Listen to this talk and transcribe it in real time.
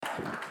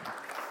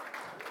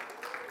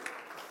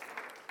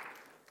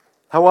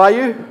How are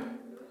you?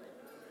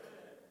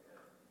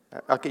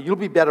 Okay, you'll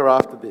be better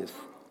after this.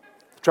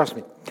 Trust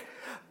me.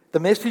 The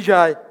message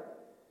I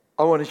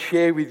want to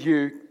share with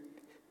you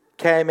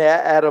came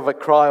out of a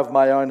cry of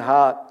my own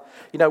heart.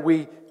 You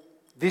know,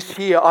 this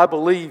year I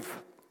believe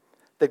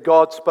that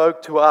God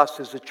spoke to us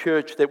as a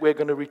church that we're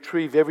going to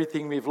retrieve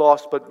everything we've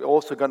lost, but we're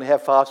also going to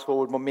have fast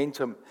forward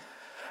momentum.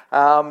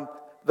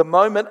 The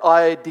moment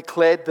I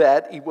declared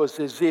that, it was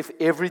as if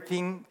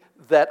everything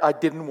that I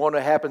didn't want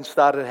to happen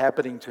started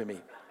happening to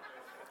me.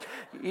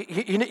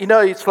 You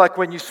know, it's like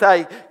when you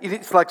say,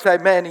 it's like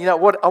saying, man, you know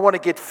what, I want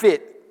to get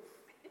fit.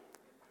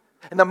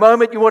 And the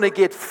moment you want to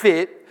get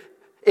fit,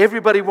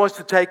 everybody wants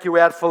to take you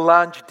out for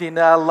lunch,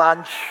 dinner,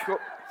 lunch.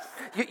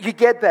 You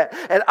get that.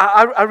 And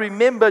I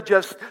remember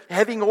just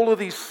having all of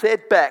these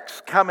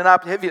setbacks coming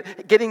up,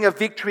 getting a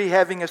victory,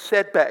 having a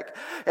setback.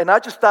 And I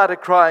just started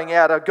crying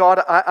out, oh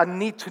God, I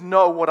need to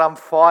know what I'm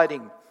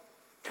fighting.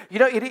 You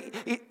know,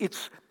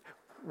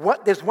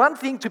 there's one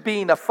thing to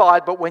be in a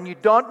fight, but when you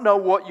don't know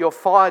what you're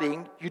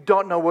fighting, you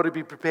don't know what to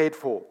be prepared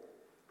for.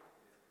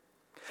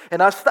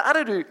 And I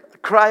started to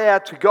cry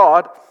out to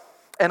God,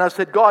 and I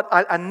said, God,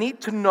 I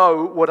need to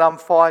know what I'm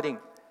fighting.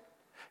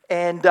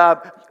 And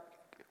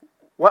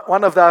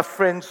one of our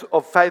friends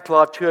of Faith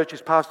Life Church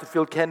is Pastor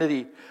Phil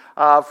Kennedy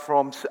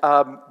from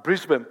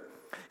Brisbane.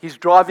 He's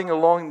driving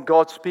along and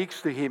God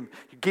speaks to him.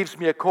 He gives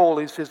me a call.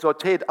 He says, oh,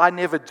 Ted, I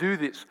never do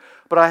this,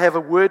 but I have a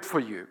word for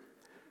you.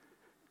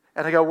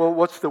 And I go, well,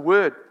 what's the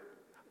word?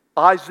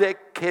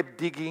 Isaac kept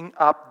digging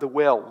up the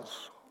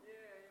wells.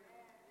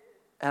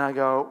 And I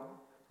go,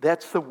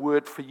 that's the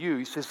word for you.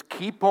 He says,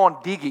 keep on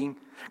digging,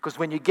 because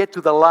when you get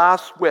to the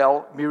last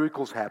well,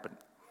 miracles happen.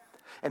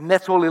 And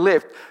that's all he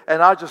left.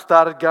 And I just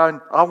started going,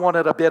 I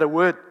wanted a better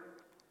word.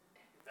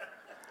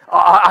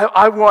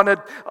 I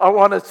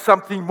wanted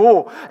something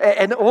more.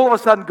 And all of a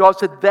sudden God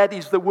said, that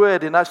is the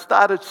word. And I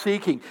started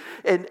seeking.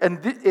 And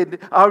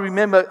I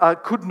remember I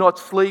could not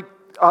sleep.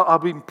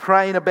 I've been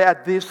praying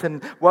about this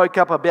and woke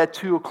up about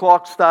 2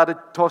 o'clock, started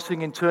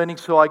tossing and turning.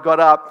 So I got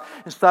up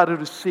and started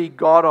to seek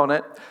God on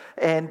it.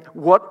 And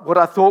what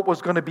I thought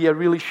was going to be a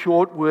really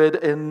short word,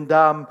 and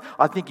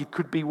I think it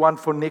could be one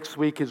for next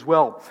week as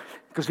well,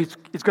 because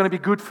it's going to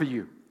be good for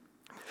you.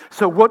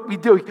 So what we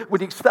do,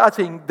 when you start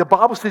saying, the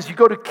Bible says you've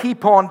got to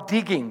keep on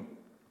digging.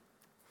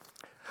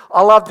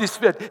 I love this.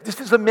 This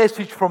is a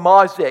message from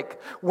Isaac.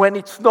 When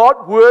it's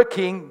not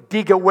working,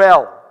 dig a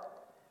well.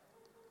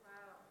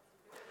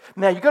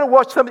 Now, you've got to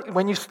watch something.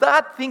 When you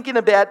start thinking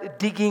about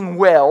digging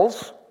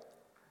wells,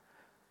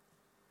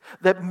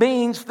 that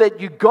means that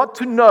you've got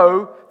to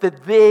know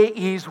that there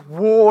is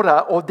water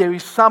or there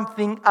is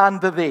something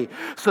under there.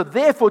 So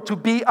therefore, to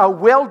be a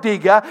well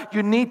digger,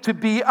 you need to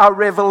be a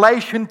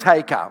revelation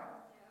taker.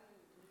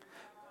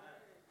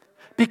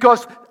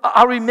 Because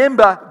I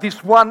remember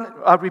this one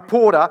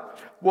reporter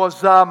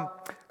was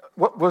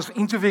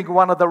interviewing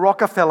one of the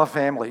Rockefeller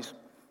families.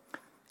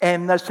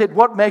 And they said,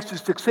 what makes you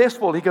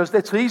successful? He goes,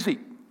 that's easy.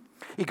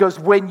 He goes,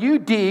 when you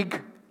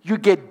dig, you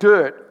get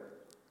dirt.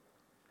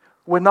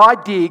 When I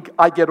dig,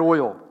 I get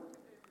oil.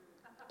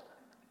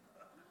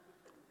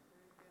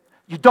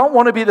 You don't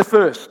want to be the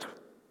first.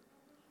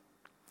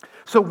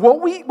 So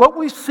what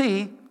we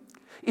see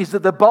is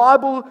that the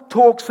Bible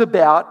talks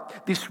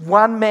about this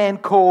one man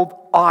called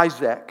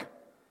Isaac.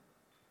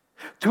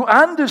 To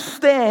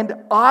understand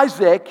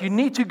Isaac, you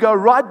need to go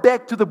right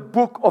back to the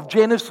book of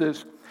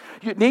Genesis.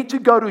 You need to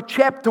go to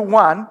chapter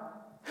 1.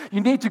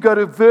 You need to go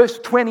to verse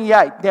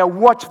 28. Now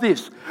watch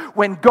this.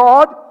 When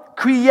God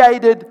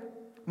created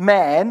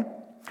man,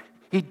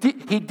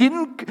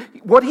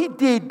 what he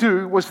did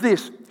do was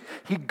this.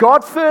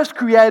 God first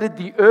created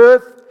the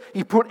earth.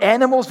 He put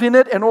animals in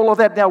it and all of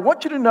that. Now I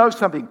want you to know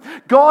something.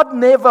 God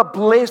never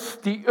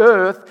blessed the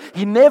earth.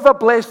 He never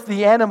blessed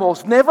the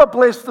animals, never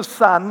blessed the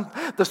sun,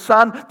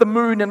 the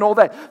moon and all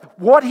that.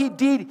 What he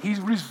did, he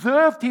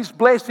reserved his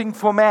blessing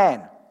for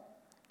man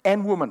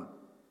and woman.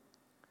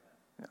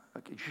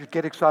 Okay, you should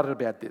get excited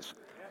about this.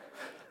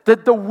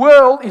 That the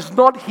world is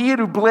not here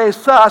to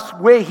bless us.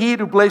 We're here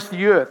to bless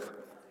the earth.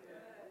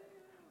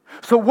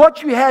 So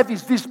what you have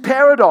is this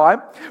paradigm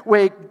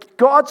where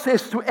God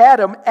says to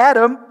Adam,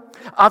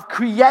 I've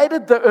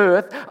created the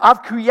earth.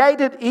 I've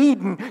created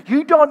Eden.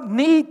 You don't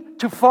need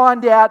to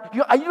find out.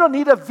 You don't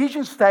need a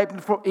vision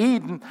statement for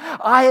Eden.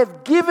 I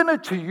have given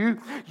it to you.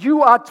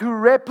 You are to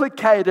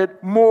replicate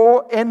it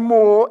more and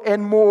more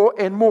and more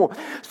and more.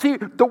 See,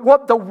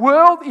 what the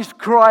world is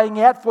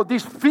crying out for,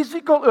 this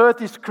physical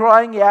earth is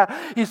crying out,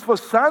 is for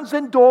sons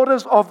and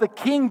daughters of the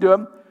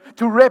kingdom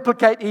to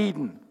replicate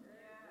Eden.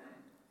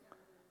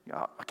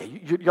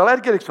 Okay, you're allowed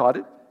to get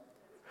excited.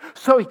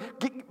 So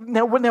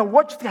now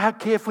watch how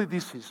carefully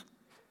this is.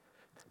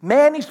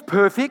 Man is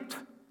perfect.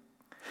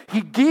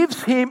 He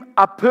gives him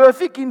a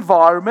perfect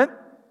environment.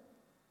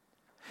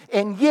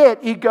 And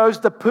yet he goes,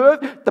 the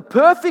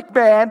perfect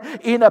man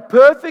in a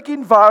perfect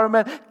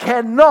environment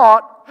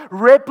cannot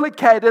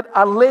replicate it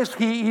unless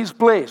he is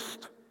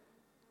blessed.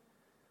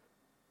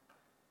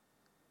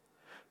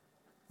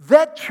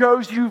 That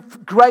shows you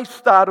great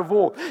start of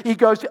all. He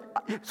goes,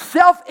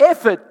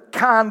 self-effort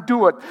can't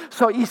do it.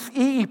 So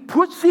he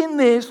puts in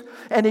this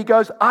and he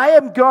goes, I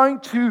am going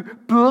to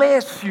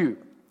bless you.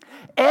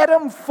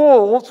 Adam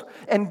falls,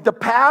 and the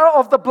power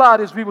of the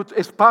blood,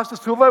 as Pastor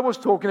Silva was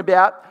talking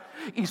about,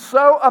 is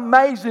so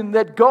amazing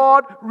that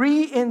God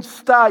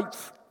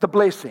reinstates the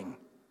blessing.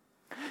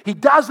 He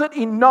does it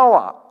in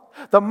Noah.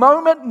 The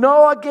moment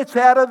Noah gets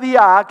out of the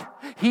ark,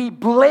 he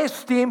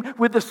blessed him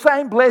with the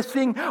same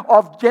blessing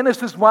of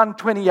Genesis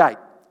 1:28.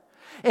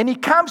 And he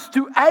comes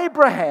to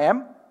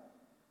Abraham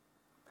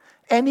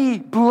and he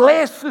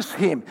blesses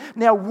him.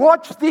 Now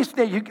watch this.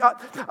 Now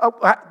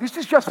this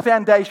is just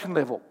foundation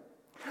level.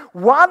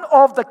 One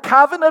of the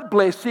covenant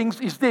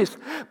blessings is this: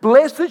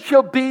 blessed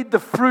shall be the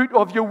fruit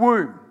of your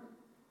womb.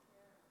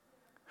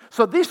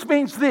 So this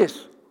means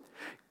this: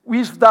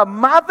 if the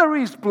mother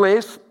is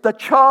blessed, the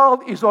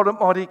child is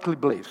automatically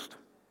blessed.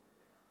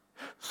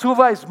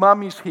 Suva's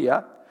mum is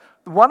here.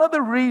 One of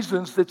the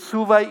reasons that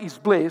Suva is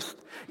blessed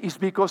is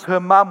because her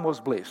mum was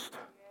blessed.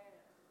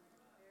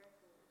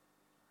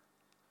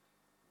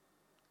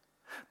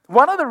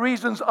 One of the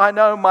reasons I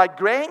know my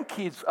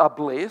grandkids are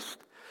blessed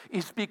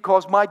is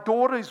because my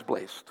daughter is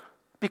blessed.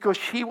 Because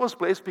she was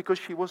blessed because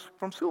she was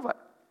from Suva.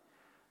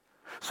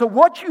 So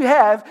what you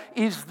have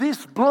is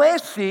this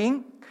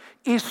blessing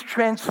is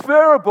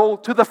transferable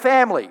to the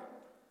family.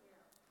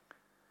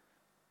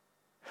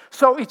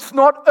 So it's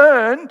not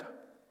earned,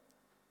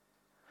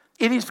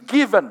 it is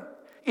given.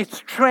 It's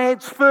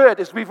transferred,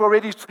 as we've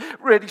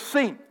already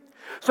seen.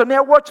 So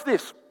now watch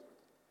this.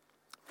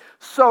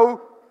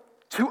 So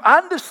to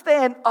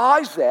understand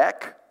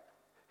Isaac,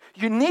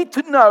 you need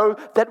to know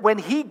that when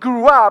he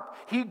grew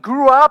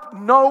up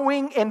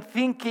knowing and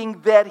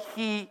thinking that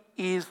he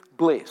is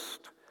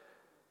blessed.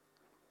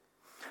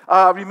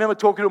 I remember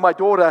talking to my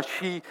daughter.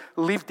 She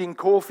lived in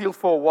Caulfield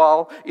for a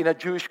while in a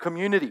Jewish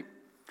community.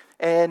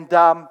 And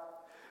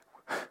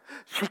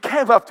she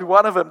came up to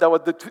one of them. They were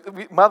the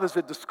two mothers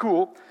at the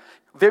school,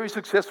 very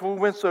successful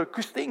women. So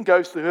Christine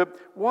goes to her,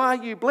 why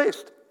are you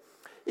blessed?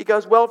 He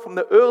goes, well, from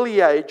the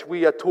early age,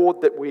 we are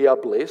taught that we are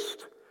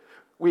blessed.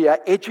 We are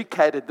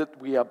educated that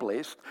we are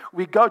blessed.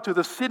 We go to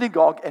the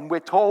synagogue and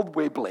we're told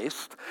we're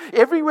blessed.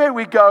 Everywhere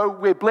we go,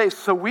 we're blessed.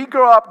 So we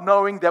grow up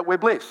knowing that we're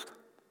blessed.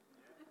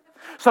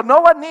 So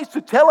no one needs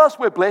to tell us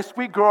we're blessed.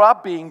 We grow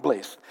up being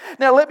blessed.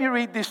 Now let me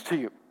read this to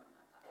you.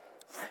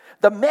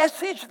 The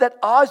message that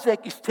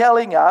Isaac is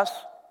telling us,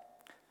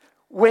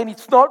 when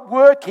it's not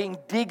working,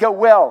 dig a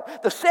well.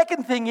 The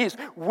second thing is,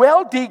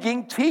 well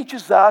digging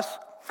teaches us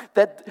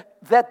that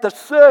the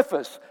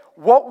surface,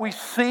 what we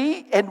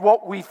see and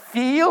what we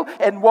feel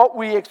and what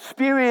we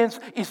experience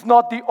is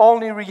not the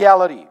only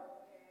reality.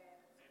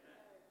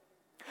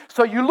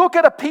 So you look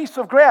at a piece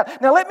of ground.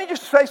 Now let me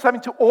just say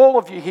something to all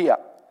of you here.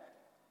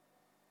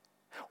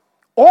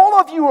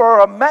 All of you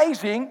are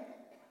amazing,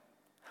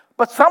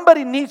 but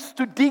somebody needs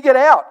to dig it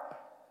out.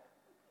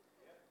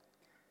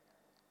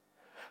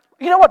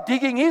 You know what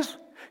digging is?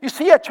 You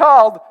see a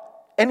child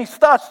and he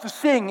starts to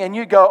sing and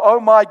you go, oh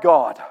my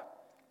God.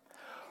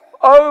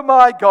 Oh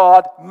my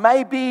God,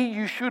 maybe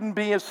you shouldn't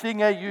be a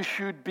singer, you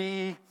should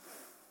be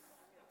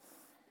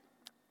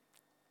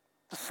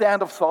the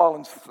sound of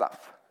silence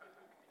stuff.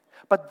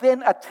 But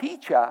then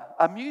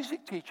a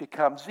music teacher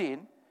comes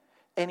in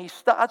and he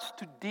starts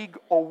to dig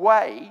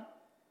away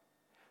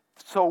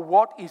so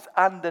what is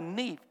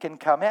underneath can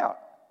come out.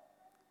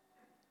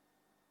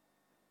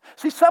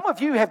 See, some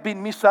of you have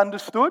been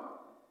misunderstood.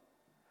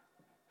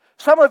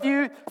 Some of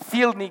you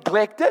feel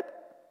neglected.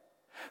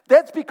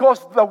 That's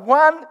because the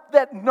one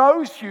that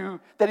knows you,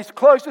 that is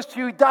closest to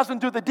you, doesn't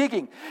do the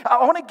digging.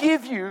 I want to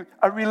give you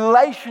a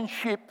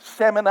relationship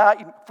seminar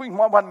in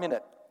 1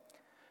 minute.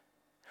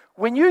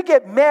 When you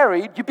get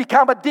married, you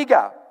become a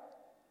digger.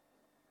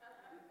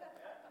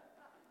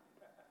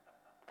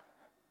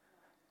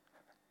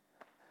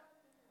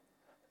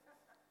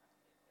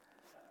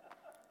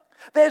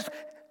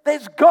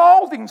 There's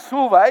gold in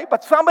Silva,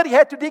 but somebody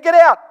had to dig it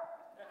out.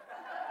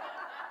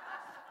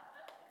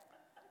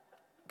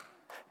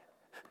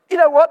 You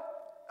know what?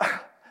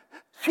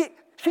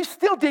 She's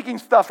still digging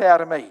stuff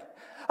out of me.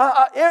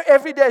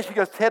 Every day she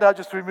goes, Ted, I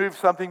just removed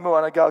something more.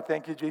 And I go,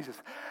 thank you,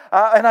 Jesus.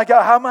 And I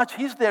go, how much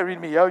is there in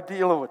me? Oh,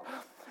 dear Lord.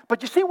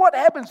 But you see, what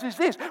happens is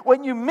this.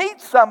 When you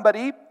meet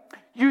somebody,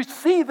 you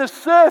see the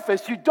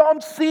surface. You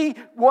don't see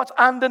what's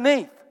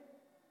underneath.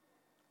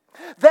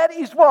 That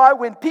is why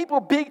when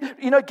people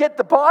get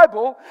the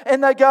Bible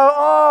and they go,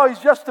 oh, it's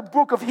just a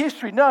book of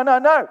history.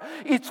 No.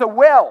 It's a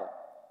well.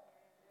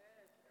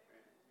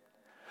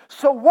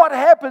 So what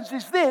happens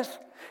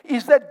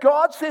is that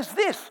God says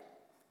this,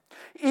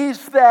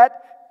 is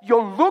that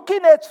you're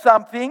looking at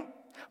something,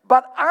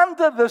 but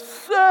under the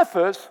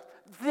surface,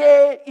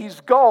 there is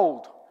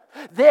gold.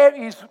 There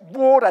is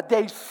water.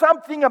 There's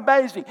something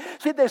amazing.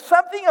 See, there's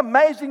something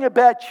amazing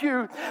about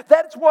you.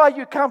 That's why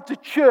you come to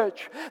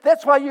church.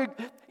 That's why you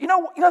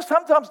know,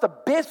 sometimes the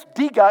best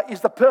digger is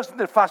the person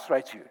that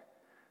frustrates you.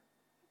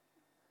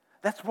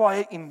 That's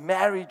why in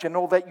marriage and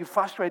all that, you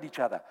frustrate each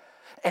other.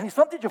 And it's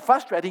not that you're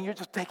frustrating, you're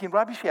just taking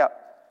rubbish out.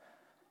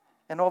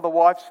 And all the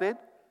wives said?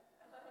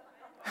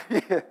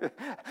 Yeah.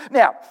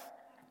 Now,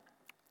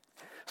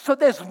 so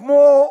there's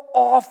more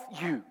of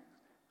you.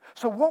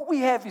 So what we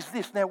have is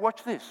this. Now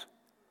watch this.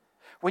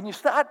 When you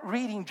start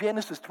reading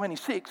Genesis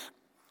 26,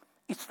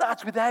 it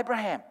starts with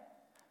Abraham.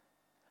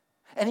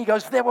 And he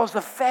goes, there was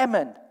a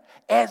famine,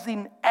 as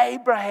in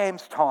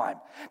Abraham's time.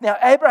 Now,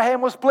 Abraham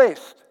was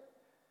blessed.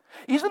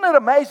 Isn't it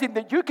amazing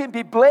that you can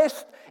be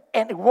blessed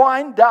and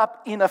wind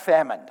up in a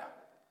famine?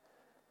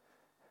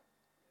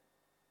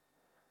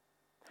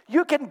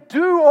 You can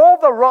do all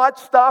the right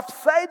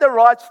stuff, say the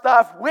right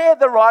stuff, wear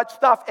the right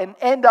stuff, and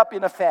end up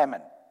in a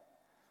famine.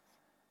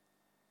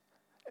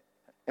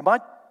 Am I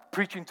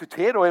preaching to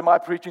Ted or am I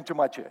preaching to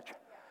my church?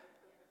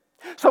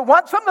 So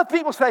some of the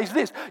people say is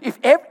this: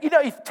 if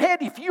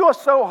Ted, if you are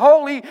so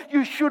holy,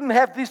 you shouldn't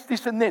have this,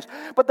 this, and this.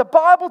 But the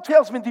Bible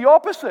tells me the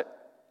opposite.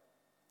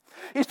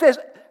 It says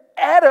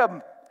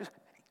Adam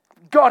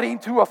got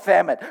into a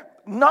famine.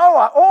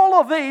 Noah, all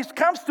of these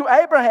comes to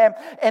Abraham,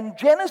 and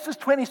Genesis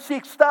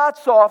 26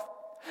 starts off,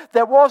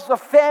 there was a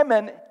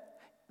famine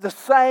the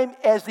same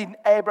as in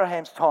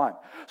Abraham's time.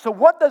 So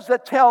what does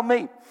that tell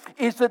me?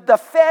 Is that the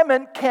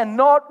famine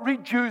cannot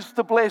reduce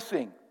the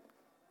blessing.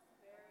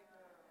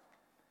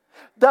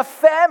 The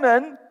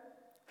famine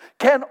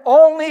can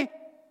only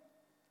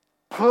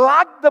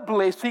plug the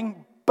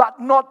blessing, but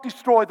not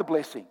destroy the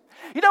blessing.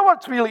 You know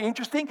what's really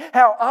interesting?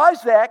 How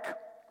Isaac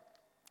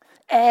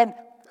and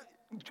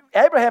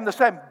Abraham the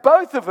same,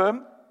 both of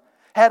them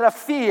had a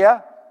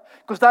fear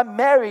because they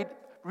married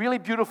really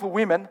beautiful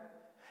women,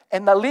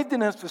 and they lived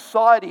in a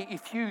society,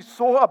 if you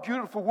saw a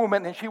beautiful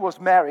woman and she was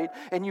married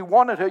and you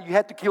wanted her, you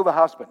had to kill the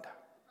husband.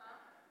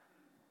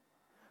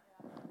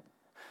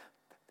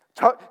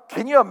 So,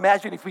 can you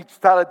imagine if we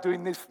started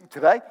doing this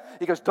today?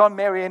 He goes, don't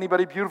marry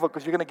anybody beautiful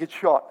because you're going to get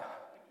shot.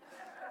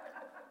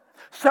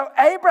 So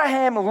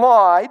Abraham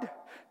lied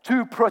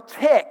to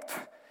protect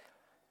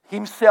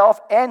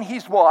himself and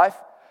his wife.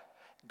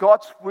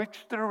 God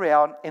switched it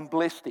around and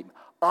blessed him.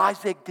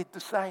 Isaac did the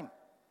same.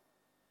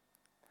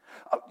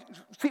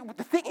 See,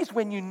 the thing is,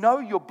 when you know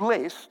you're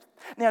blessed,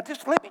 now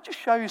let me just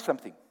show you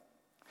something.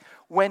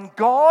 When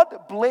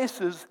God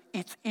blesses,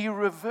 it's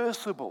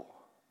irreversible.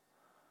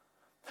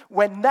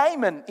 When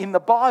Naaman in the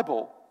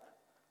Bible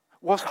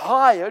was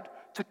hired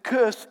to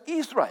curse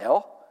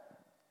Israel,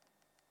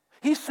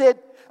 he said,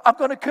 I'm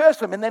going to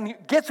curse him. And then he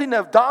gets in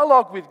a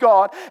dialogue with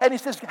God and he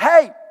says,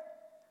 hey,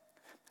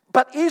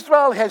 but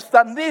Israel has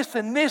done this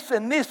and this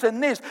and this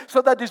and this,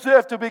 so they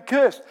deserve to be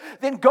cursed.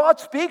 Then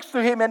God speaks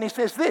to him and he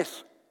says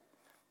this: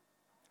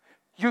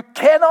 you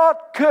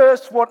cannot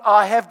curse what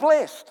I have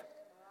blessed.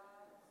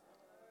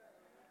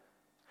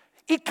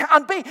 It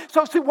can't be.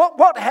 So see, what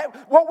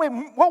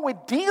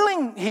we're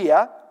dealing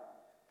here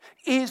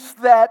is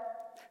that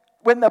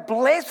when the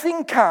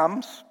blessing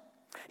comes,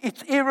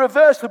 it's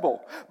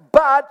irreversible.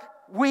 But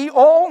we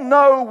all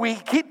know we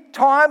hit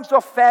times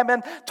of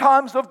famine,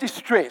 times of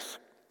distress.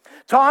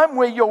 Time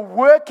where you're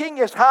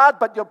working as hard,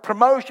 but your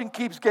promotion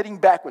keeps getting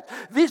backwards.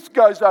 This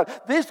goes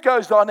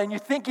on, and you're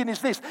thinking,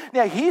 is this?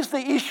 Now, here's the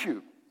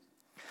issue.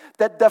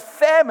 That the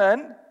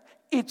famine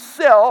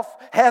itself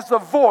has a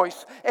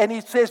voice, and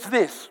it says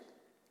this: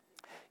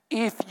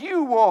 if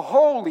you were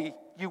holy,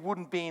 you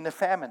wouldn't be in a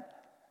famine.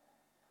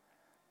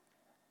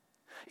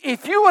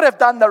 If you would have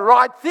done the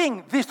right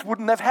thing, this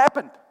wouldn't have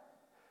happened.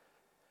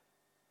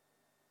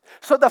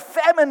 So the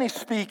famine is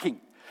speaking.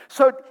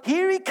 So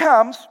here he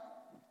comes,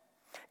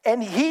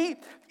 and he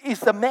is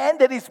the man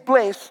that is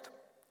blessed,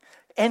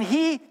 and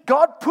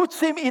God puts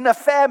him in a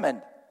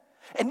famine.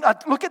 And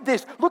look at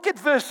this. Look at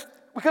verse.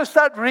 We're going to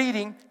start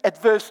reading at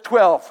verse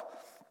 12.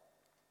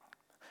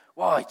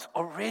 Wow, it's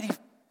already...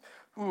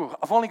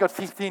 I've only got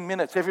 15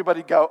 minutes.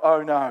 Everybody go,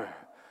 oh no.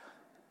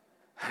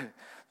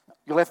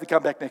 You'll have to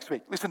come back next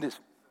week. Listen to this.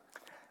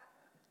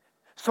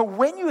 So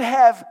when you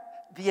have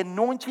the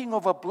anointing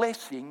of a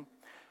blessing,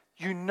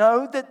 you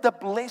know that the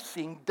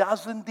blessing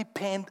doesn't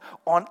depend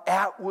on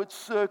outward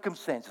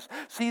circumstances.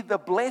 See, the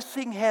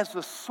blessing has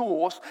a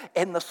source,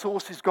 and the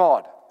source is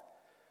God.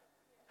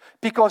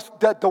 Because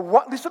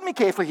listen to me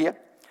carefully here.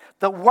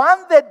 The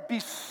one that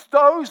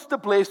bestows the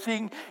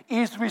blessing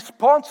is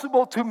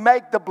responsible to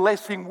make the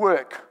blessing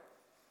work.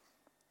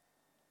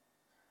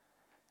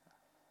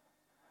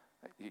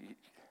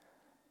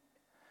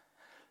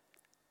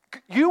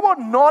 You are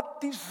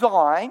not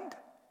designed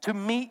to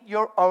meet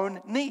your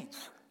own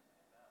needs.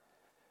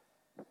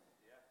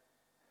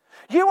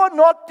 You are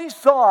not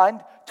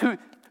designed to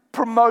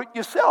promote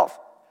yourself.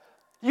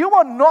 You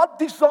are not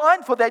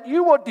designed for that.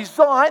 You are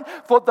designed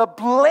for the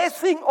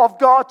blessing of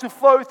God to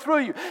flow through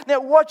you. Now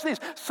watch this.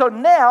 So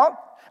now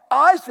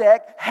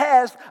Isaac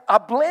has a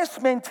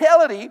blessed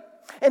mentality,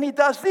 and he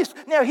does this.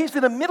 Now he's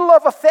in the middle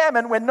of a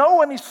famine where no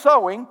one is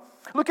sowing.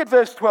 Look at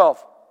verse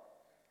 12.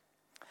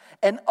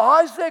 And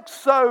Isaac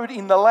sowed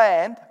in the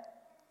land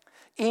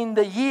in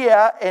the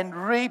year and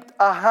reaped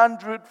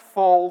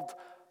 100-fold.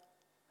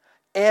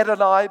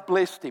 Adonai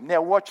blessed him.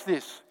 Now watch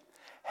this.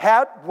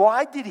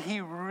 Why did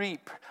he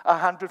reap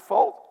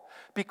 100-fold?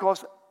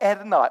 Because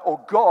Adonai,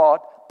 or God,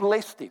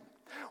 blessed him.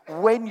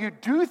 When you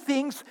do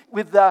things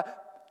with the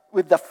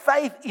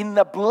faith in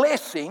the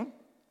blessing,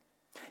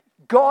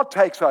 God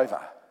takes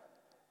over.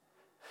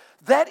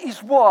 That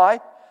is why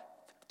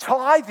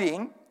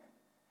tithing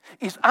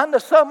is under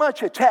so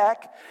much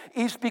attack,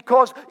 is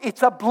because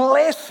it's a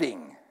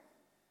blessing.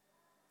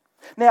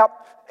 Now,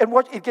 and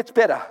what it gets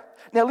better.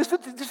 Now listen,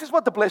 this is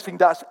what the blessing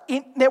does.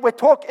 Now we're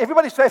talking,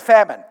 everybody say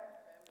famine.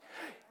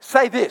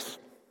 Say this.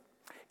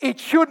 It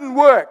shouldn't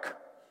work.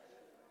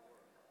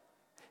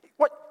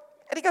 What?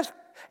 And he goes,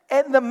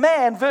 and the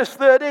man, verse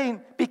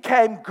 13,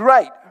 became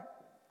great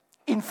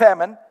in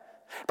famine.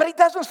 But he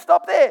doesn't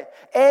stop there.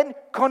 And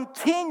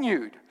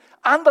continued.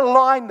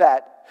 Underline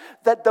that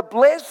the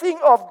blessing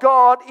of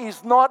God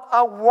is not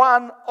a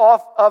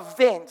one-off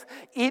event.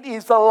 It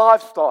is a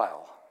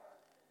lifestyle.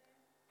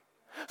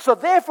 So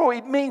therefore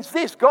it means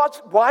this.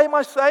 Why am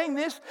I saying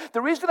this?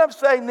 The reason I'm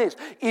saying this,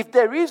 if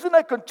there isn't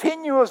a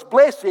continuous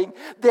blessing,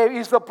 there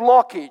is a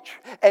blockage.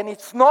 And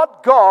it's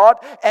not God,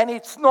 and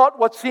it's not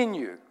what's in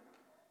you.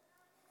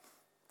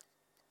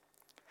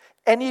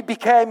 And he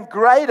became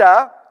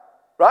greater,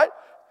 right?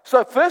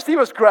 So first he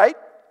was great,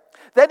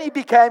 then he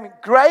became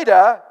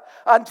greater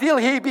until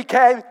he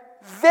became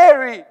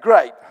very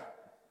great.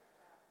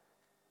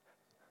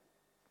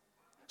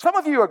 Some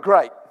of you are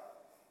great.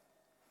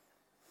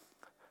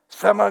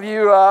 Some of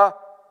you are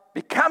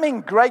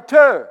becoming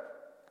greater.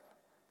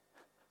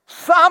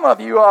 Some of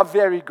you are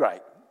very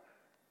great.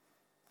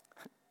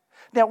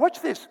 Now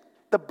watch this.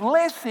 The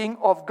blessing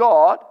of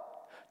God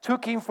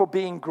took him for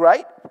being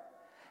great,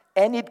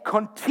 and it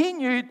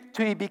continued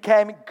till he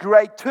became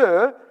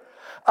greater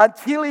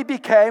until he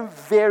became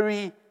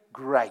very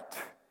great.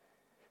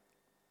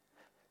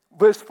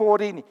 Verse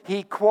 14, he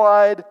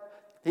acquired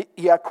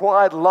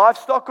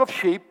livestock of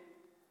sheep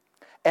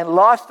and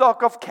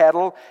livestock of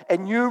cattle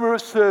and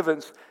numerous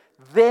servants.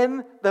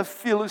 Then the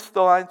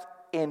Philistines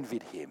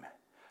envied him.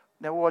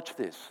 Now watch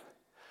this.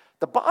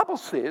 The Bible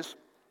says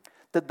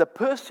that the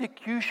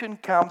persecution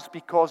comes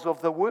because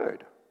of the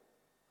word.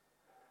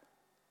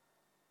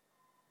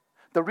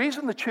 The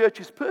reason the church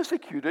is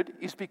persecuted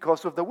is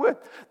because of the word.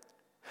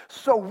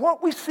 So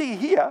what we see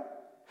here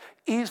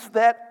is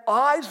that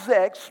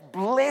Isaac's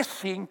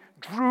blessing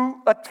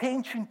drew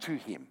attention to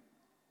him.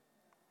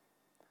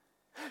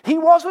 He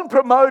wasn't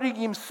promoting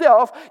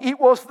himself, it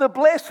was the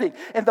blessing.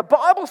 And the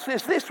Bible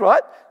says this,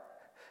 right?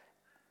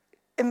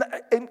 And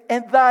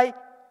they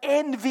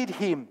envied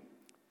him.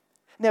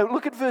 Now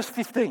look at verse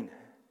 15.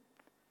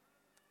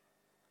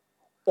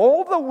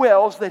 All the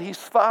wells that his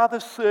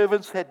father's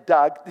servants had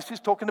dug, this is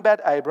talking about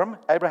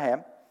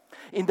Abraham,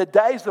 in the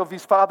days of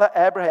his father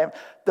Abraham,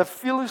 the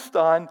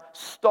Philistine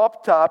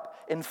stopped up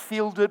and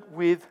filled it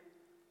with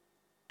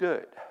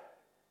dirt.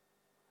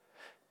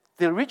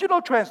 The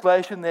original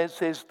translation there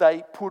says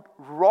they put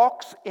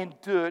rocks and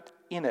dirt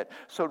in it.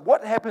 So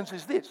what happens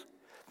is this,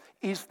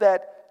 is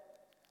that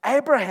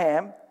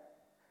Abraham,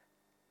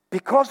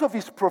 because of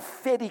his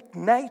prophetic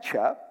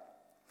nature,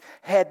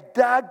 had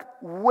dug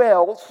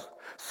wells,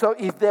 so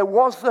if there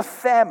was a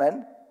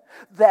famine,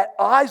 that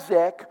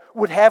Isaac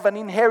would have an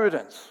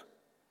inheritance.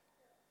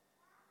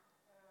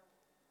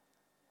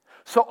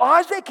 So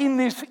Isaac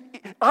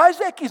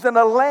is in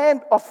a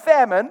land of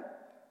famine,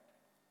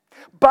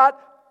 but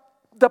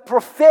the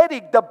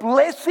prophetic, the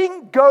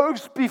blessing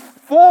goes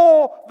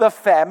before the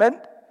famine,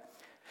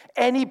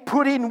 and he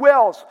put in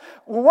wells.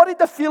 Well, what did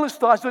the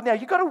Philistines do? Now,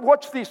 you've got to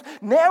watch this.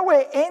 Now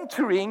we're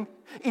entering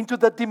into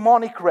the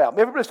demonic realm.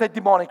 Everybody say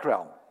demonic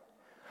realm.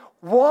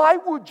 Why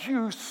would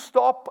you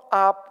stop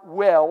up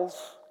wells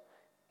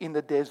in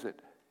the desert?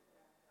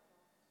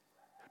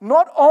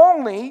 Not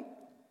only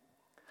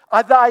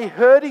are they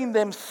hurting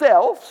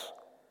themselves,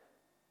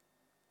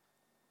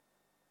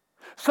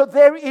 so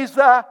there is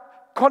a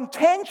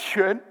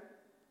contention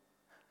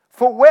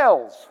for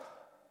wells.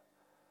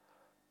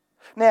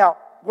 Now,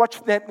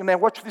 watch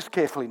this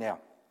carefully now.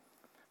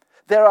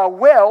 There are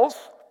wells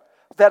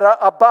that are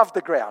above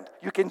the ground.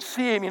 You can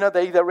see them,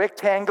 they're either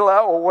rectangular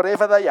or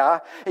whatever they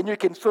are, and you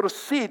can sort of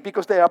see it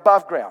because they're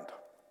above ground.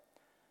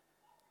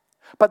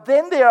 But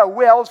then there are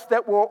wells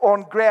that were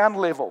on ground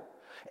level.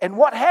 And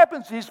what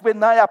happens is when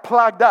they are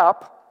plugged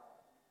up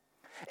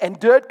and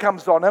dirt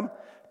comes on them,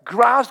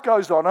 grass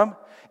goes on them,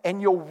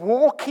 and you're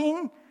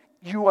walking,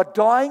 you are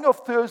dying of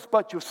thirst,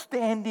 but you're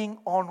standing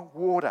on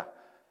water.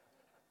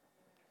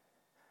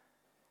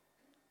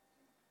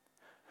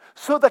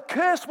 So the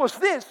curse was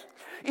this,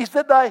 is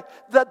that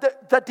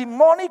the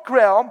demonic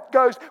realm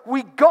goes,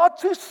 we got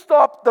to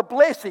stop the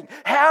blessing.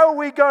 How are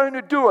we going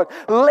to do it?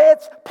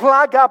 Let's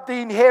plug up the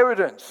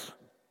inheritance.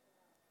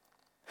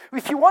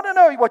 If you want to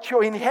know what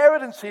your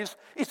inheritance is,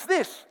 it's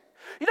this.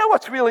 You know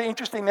what's really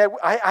interesting there?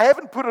 I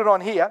haven't put it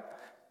on here,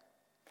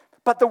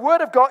 but the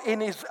Word of God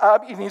in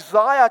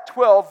Isaiah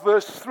 12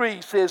 verse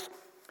 3 says,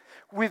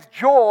 with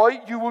joy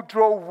you will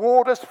draw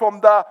waters from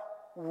the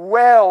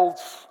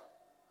wells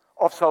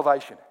of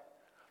salvation.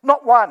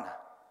 Not one.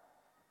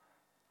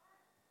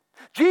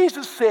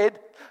 Jesus said,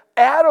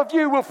 out of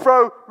you will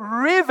flow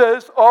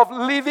rivers of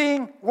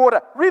living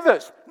water.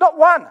 Rivers, not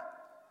one.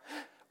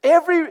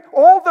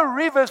 All the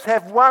rivers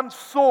have one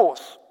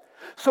source.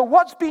 So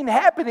what's been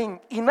happening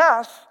in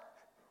us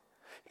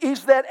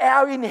is that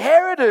our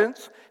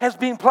inheritance has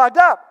been plugged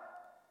up.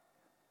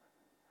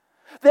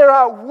 There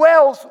are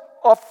wells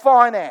of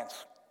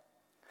finance.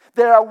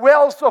 There are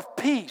wells of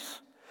peace.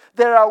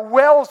 There are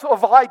wells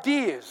of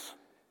ideas.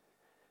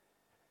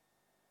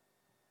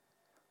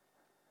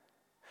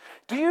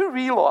 Do you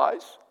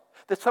realize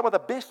that some of the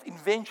best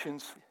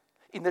inventions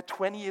in the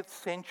 20th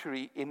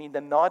century and in the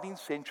 19th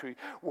century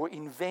were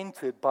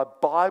invented by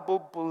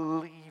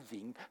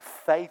Bible-believing,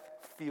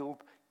 faith-filled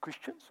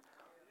Christians?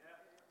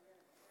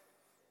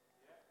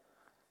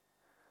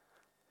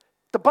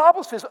 The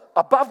Bible says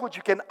above what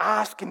you can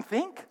ask and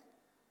think.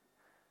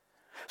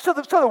 So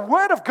the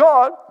Word of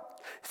God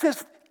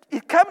says,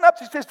 it coming up,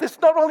 it says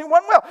there's not only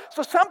one well.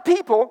 So some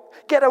people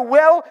get a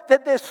well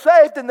that they're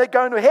saved and they're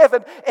going to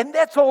heaven, and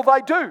that's all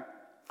they do.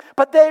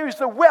 But there is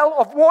a well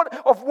of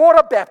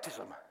water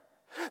baptism.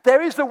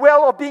 There is a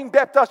well of being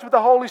baptized with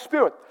the Holy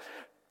Spirit.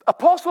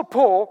 Apostle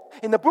Paul,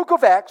 in the book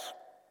of Acts,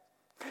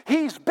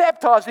 he's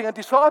baptizing the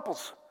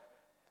disciples.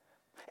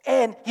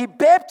 And he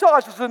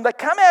baptizes them. They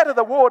come out of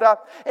the water,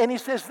 and he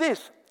says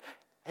this,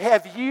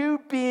 have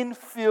you been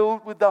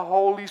filled with the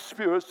Holy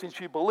Spirit since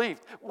you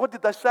believed? What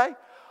did they say?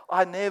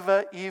 I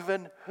never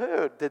even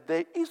heard that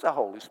there is a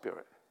Holy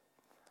Spirit.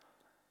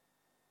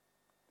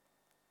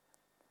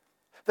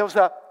 There was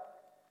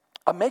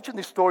I mentioned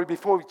this story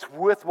before. It's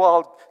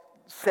worthwhile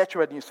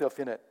saturating yourself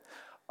in it.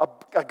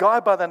 A guy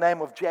by the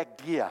name of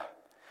Jack Deere.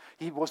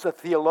 He was a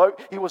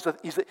theologian.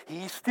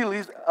 He still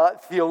is a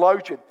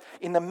theologian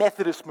in the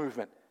Methodist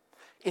movement,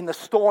 in the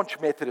staunch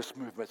Methodist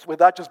movements, where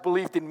they just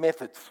believed in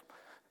methods.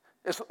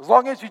 As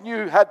long as you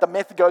knew how the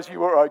method goes, you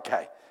were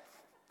okay.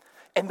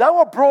 And they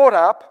were brought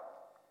up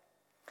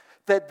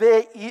that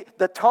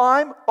the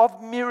time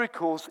of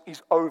miracles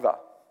is over.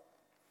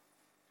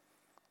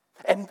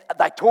 And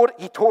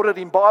he taught it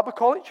in Bible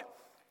college.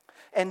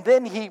 And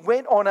then he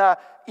went on an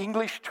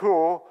English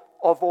tour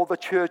of all the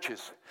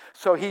churches.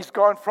 So he's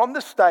gone from the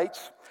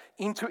States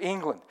into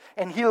England.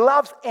 And he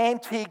loves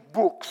antique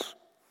books.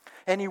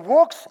 And he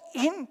walks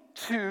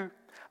into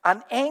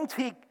an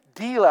antique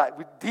dealer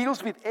who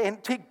deals with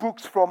antique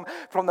books from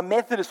the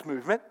Methodist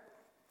movement.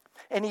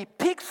 And he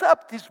picks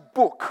up this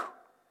book.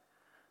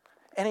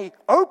 And he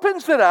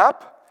opens it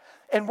up.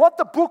 And what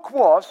the book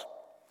was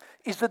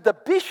is that the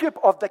bishop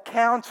of the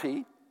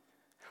county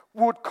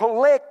would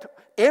collect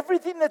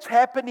everything that's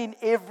happened in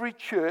every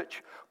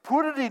church,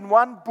 put it in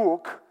one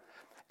book,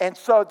 and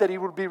so that it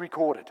would be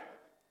recorded.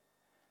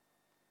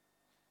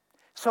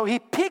 So he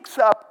picks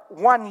up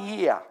 1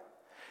 year.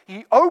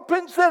 He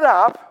opens it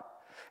up,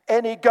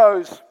 and he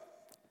goes,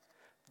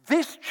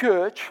 this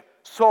church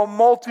saw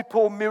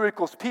multiple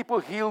miracles, people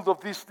healed of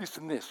this, this,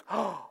 and this.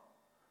 And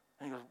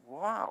he goes,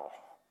 wow,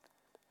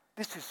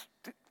 this is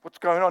what's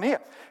going on here.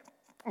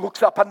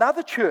 Looks up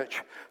another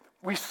church.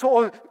 We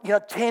saw,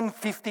 10,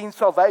 15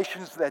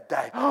 salvations that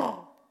day.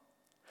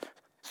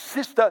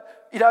 Sister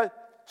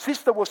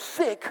was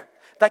sick.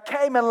 They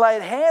came and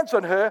laid hands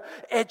on her,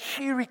 and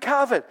she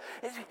recovered.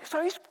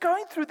 So he's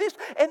going through this,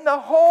 and the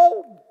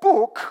whole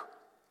book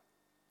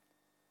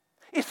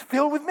is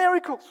filled with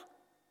miracles.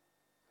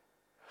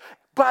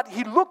 But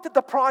he looked at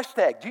the price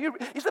tag.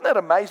 Isn't that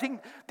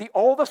amazing? The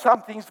older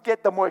some things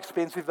get, the more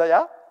expensive they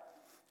are.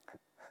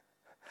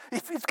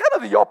 It's kind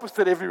of the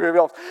opposite everywhere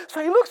else.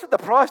 So he looks at the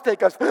price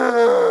tag and goes,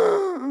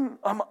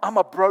 I'm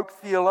a broke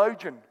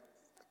theologian.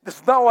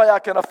 There's no way I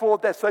can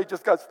afford that. So he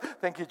just goes,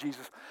 thank you,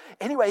 Jesus.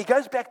 Anyway, he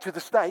goes back to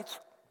the States,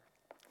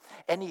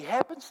 and he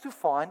happens to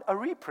find a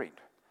reprint,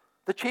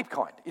 the cheap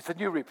kind. It's a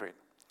new reprint.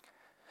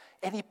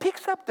 And he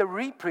picks up the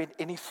reprint,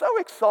 and he's so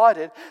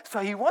excited,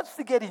 so he wants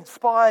to get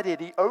inspired, and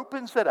he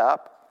opens it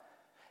up,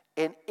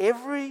 and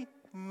every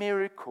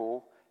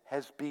miracle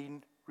has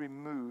been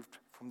removed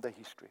from the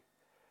history.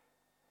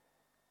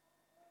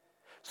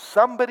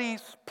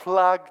 Somebody's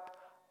plugged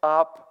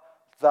up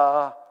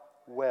the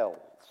wells.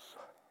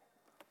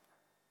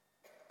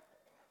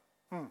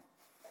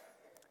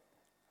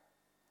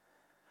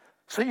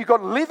 So you've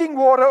got living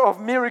water of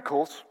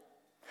miracles,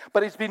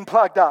 but it's been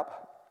plugged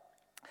up.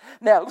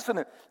 Now,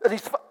 listen,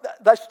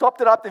 they stopped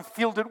it up and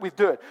filled it with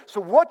dirt.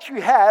 So what you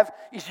have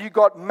is you've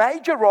got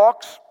major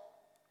rocks,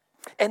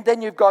 and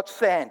then you've got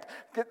sand.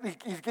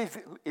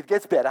 It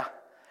gets better,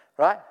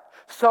 right?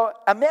 So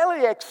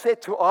Amalek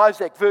said to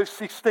Isaac, verse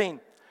 16,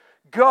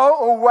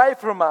 go away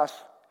from us,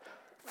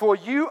 for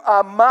you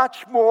are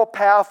much more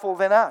powerful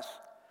than us.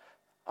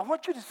 I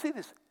want you to see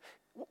this.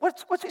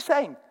 What's he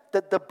saying?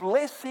 That the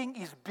blessing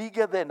is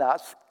bigger than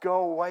us.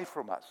 Go away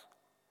from us.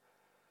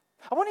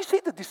 I want you to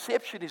see the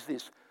deception is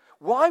this.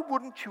 Why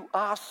wouldn't you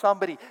ask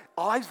somebody,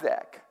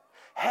 Isaac,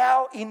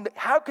 how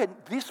can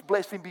this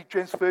blessing be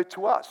transferred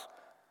to us?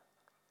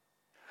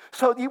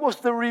 So it was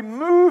the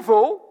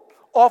removal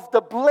of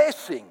the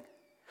blessing.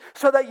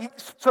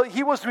 So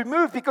he was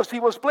removed because he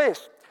was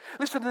blessed.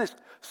 Listen to this.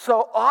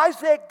 So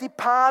Isaac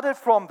departed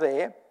from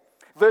there,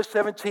 verse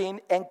 17,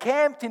 and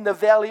camped in the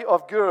valley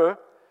of Gur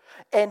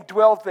and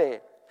dwelt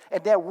there.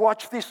 And now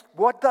watch this.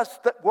 What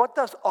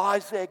does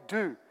Isaac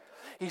do?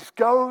 He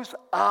goes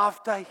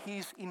after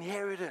his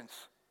inheritance.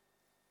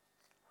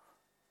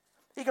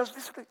 He goes,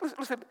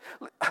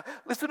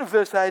 listen to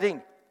verse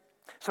 18.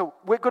 So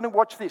we're going to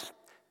watch this.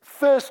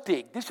 First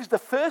dig. This is the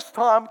first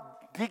time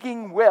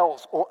digging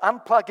wells or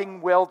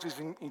unplugging wells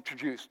is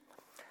introduced.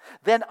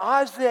 Then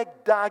Isaac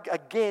dug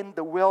again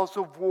the wells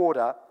of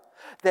water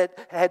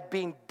that had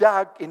been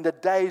dug in the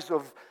days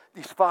of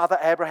his father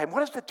Abraham.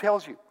 What does that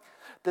tell you?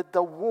 That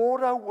the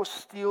water was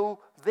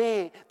still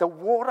there. The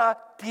water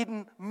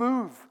didn't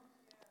move.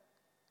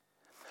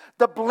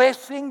 The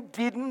blessing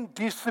didn't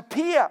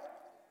disappear.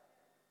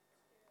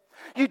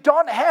 You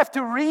don't have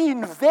to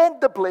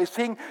reinvent the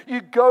blessing.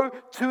 You go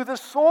to the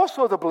source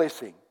of the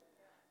blessing.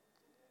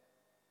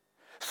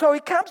 So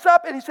he comes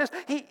up and he says,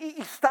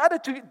 he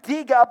started to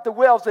dig up the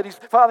wells that his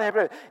father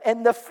Abraham,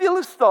 and the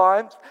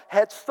Philistines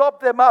had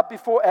stopped them up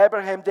before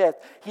Abraham's death.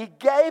 He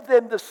gave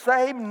them the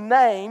same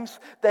names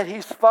that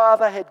his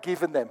father had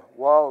given them.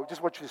 Whoa,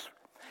 just watch this.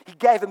 He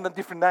gave them the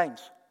different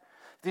names.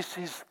 This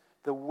is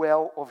the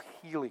well of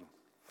healing.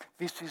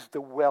 This is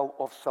the well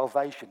of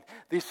salvation.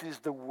 This is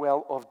the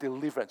well of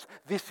deliverance.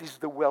 This is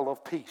the well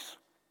of peace.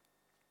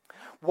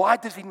 Why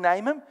does he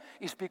name them?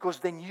 It's because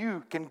then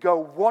you can go,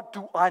 what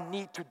do I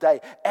need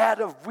today?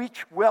 Out of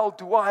which well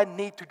do I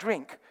need to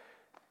drink?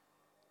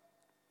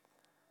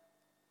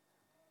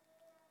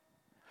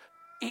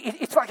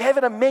 It's like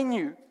having a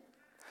menu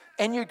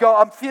and you go,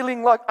 I'm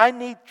feeling like I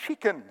need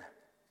chicken.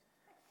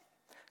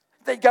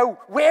 They go,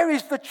 where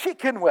is the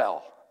chicken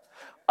well?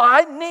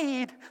 I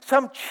need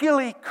some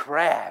chili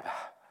crab.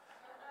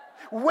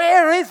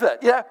 Where is it?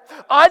 Yeah,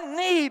 I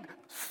need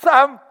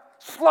some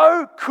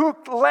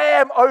slow-cooked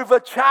lamb over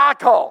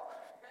charcoal.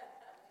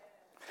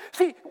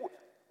 See,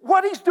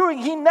 what he's doing,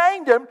 he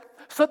named them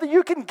so that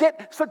you can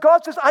get... So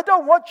God says, I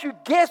don't want you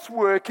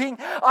guessworking.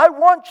 I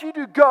want you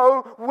to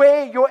go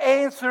where your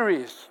answer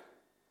is.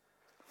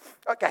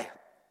 Okay,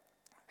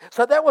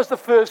 so that was the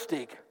first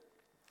dig.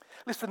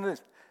 Listen to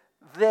this.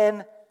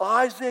 Then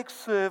Isaac's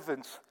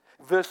servants,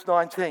 verse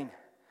 19,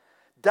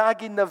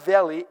 dug in the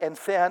valley and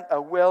found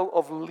a well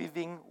of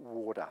living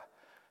water.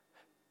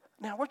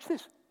 Now watch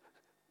this.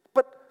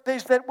 But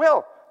there's that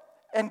well.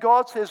 And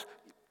God says,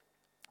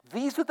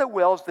 these are the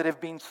wells that have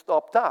been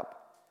stopped up.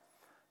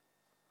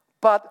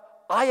 But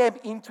I am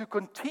into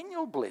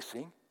continual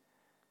blessing.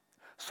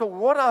 So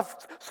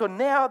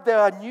now there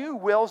are new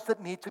wells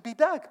that need to be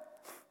dug.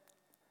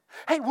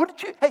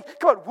 Wouldn't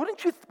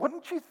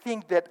you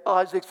think that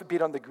Isaac's a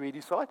bit on the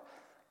greedy side?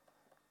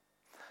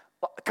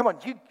 Come on,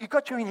 you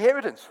got your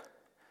inheritance.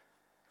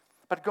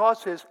 But God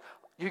says,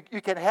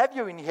 you can have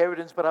your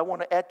inheritance, but I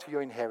want to add to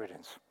your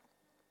inheritance.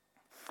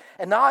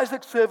 And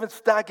Isaac's servants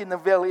dug in the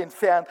valley and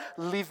found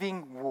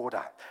living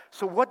water.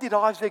 So what did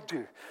Isaac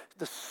do?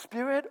 The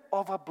spirit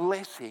of a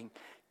blessing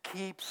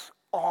keeps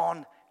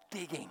on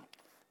digging.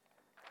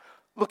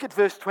 Look at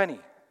verse 20.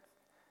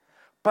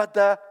 But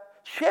the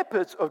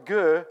shepherds of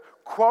Ger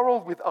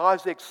quarreled with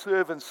Isaac's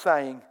servants,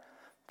 saying,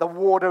 the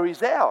water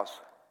is ours.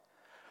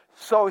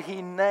 So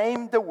he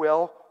named the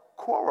well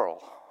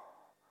Quarrel,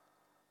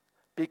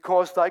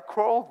 because they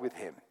quarreled with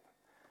him.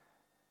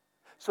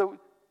 So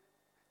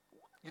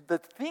the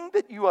thing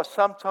that you are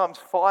sometimes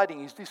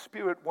fighting is this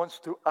spirit wants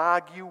to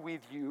argue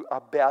with you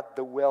about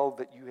the well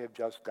that you have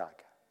just dug.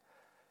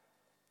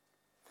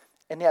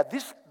 And now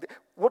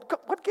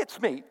what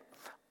gets me,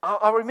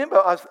 I remember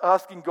us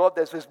asking God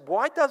that says,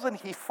 why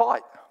doesn't he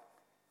fight?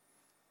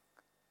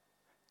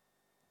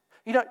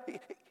 You know,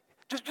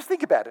 just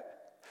think about it.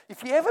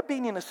 If you've ever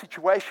been in a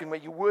situation where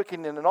you're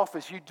working in an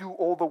office, you do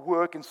all the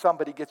work and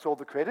somebody gets all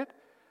the credit?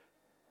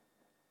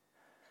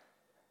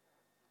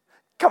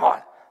 Come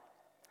on.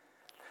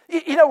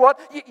 You know what?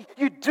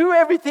 You do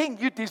everything.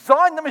 You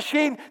design the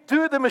machine,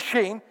 do the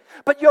machine,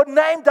 but your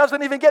name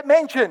doesn't even get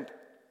mentioned.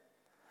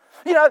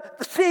 You know,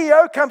 the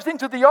CEO comes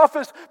into the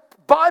office,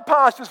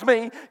 bypasses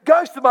me,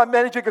 goes to my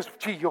manager, goes,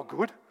 gee, you're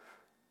good.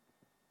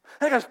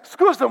 And he goes,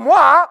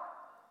 excuse-moi.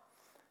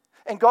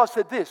 And God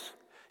said this,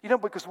 you know,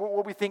 because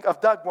what we think,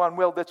 I've dug one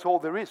well, that's all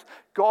there is.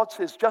 God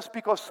says, just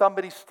because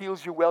somebody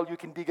steals your well, you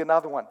can dig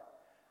another one.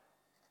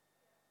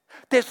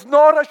 There's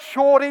not a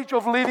shortage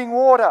of living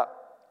water.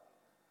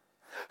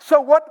 So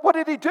what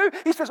did he do?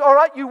 He says, all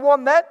right, you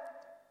want that?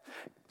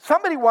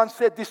 Somebody once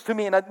said this to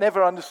me and I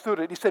never understood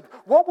it. He said,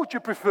 what would you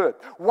prefer?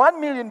 $1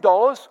 million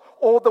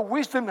or the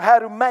wisdom how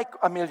to make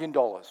 $1 million?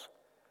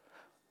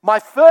 My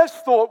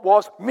first thought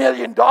was $1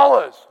 million.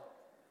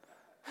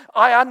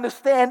 I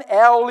understand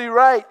hourly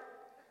rate.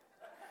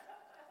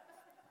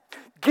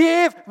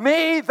 Give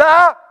me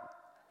the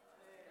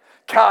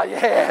car.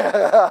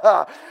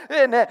 Yeah.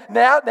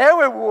 Now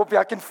we're warping.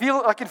 I can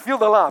feel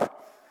the love.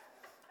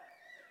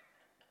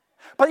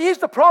 But here's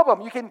the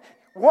problem.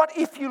 What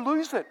if you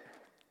lose it?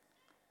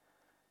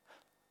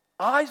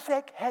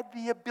 Isaac had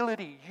the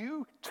ability.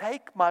 You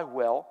take my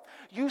well,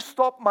 you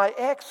stop my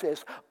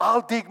access,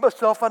 I'll dig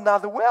myself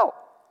another well.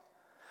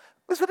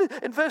 Listen to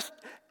it in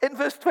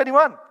verse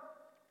 21.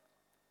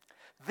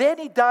 Then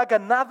he dug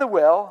another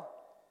well,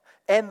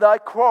 and they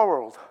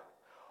quarreled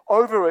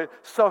over it,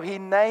 so he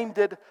named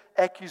it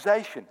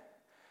accusation.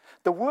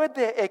 The word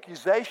there,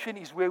 accusation,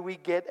 is where we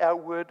get our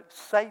word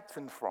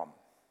Satan from.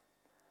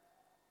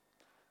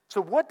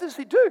 So what does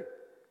he do?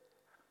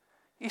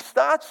 He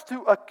starts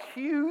to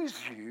accuse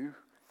you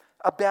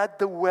about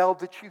the well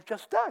that you've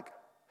just dug.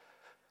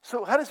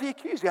 So how does he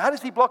accuse you? How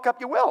does he block up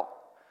your well?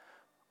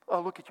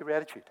 Oh, look at your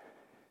attitude.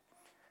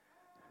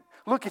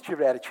 Look at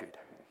your attitude.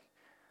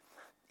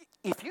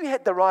 If you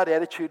had the right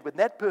attitude, when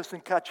that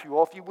person cut you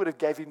off, you would have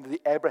gave him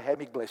the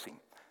Abrahamic blessing.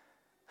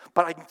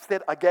 But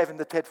instead, I gave him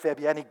the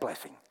Fabiyanic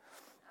blessing.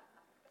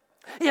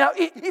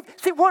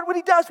 See what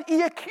he does?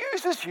 He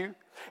accuses you,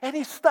 and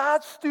he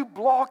starts to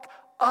block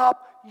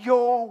up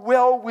your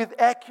well with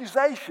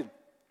accusation.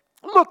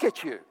 Look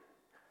at you.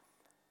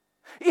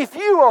 If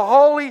you were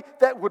holy,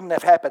 that wouldn't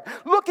have happened.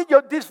 Look at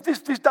your this,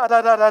 da,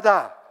 da, da, da,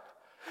 da.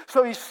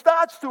 So he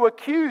starts to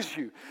accuse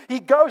you. He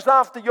goes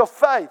after your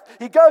faith.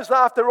 He goes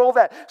after all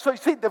that. So you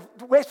see,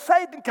 where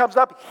Satan comes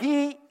up,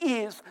 he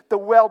is the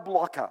well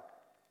blocker.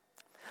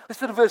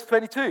 Listen to verse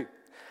 22.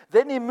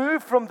 Then he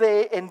moved from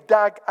there and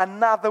dug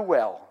another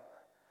well,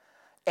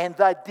 and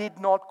they did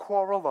not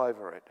quarrel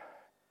over it.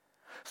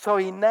 So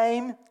he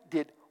named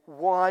it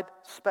Wide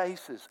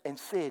Spaces and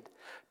said,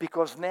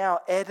 because now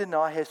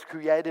Adonai has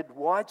created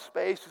wide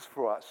spaces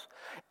for us,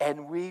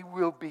 and we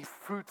will be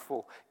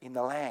fruitful in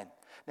the land.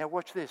 Now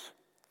watch this.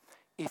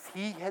 If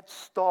he had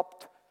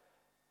stopped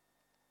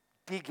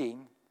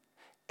digging,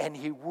 and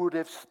he would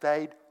have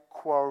stayed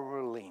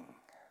quarreling.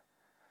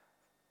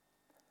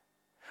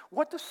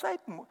 What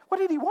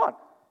did he want?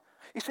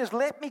 He says,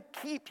 let me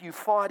keep you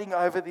fighting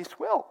over this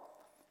well.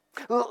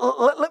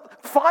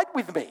 Fight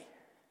with me.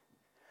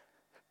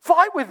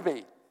 Fight with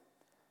me.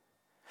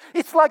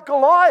 It's like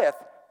Goliath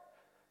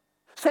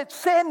said,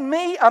 send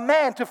me a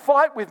man to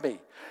fight with me.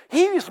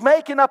 He is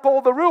making up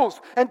all the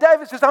rules. And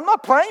David says, I'm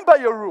not playing by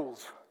your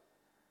rules.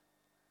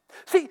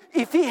 See,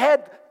 if he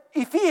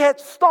had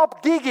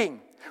stopped digging,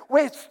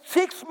 we're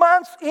 6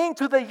 months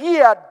into the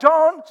year,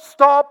 don't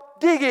stop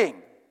digging.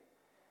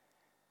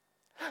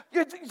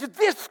 You're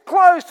this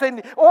close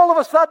and all of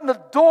a sudden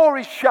the door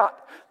is shut.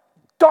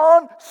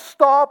 Don't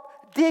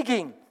stop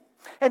digging.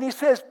 And he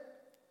says,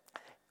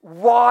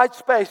 wide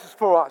spaces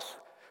for us.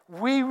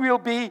 We will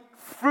be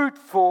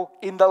fruitful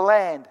in the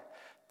land.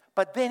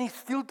 But then he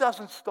still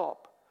doesn't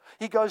stop.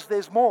 He goes,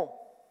 there's more.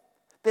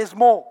 There's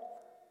more.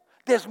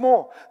 There's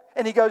more.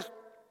 And he goes,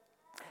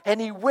 and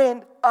he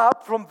went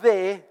up from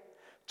there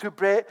to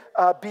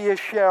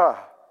Beersheba.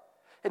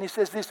 And he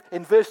says this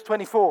in verse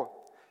 24.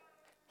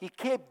 He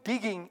kept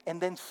digging,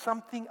 and then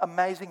something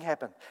amazing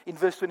happened. In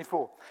verse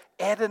 24,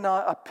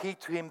 Adonai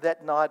appeared to him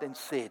that night and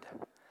said,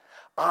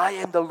 I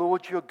am the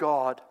Lord your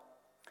God.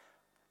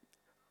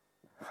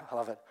 I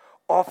love it.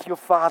 Of your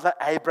father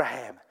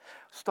Abraham.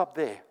 Stop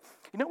there.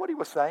 You know what he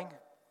was saying?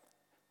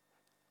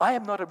 I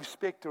am not a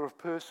respecter of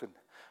person.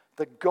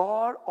 The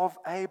God of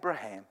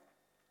Abraham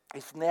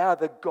is now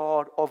the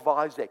God of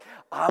Isaac.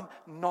 I'm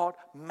not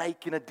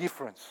making a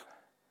difference.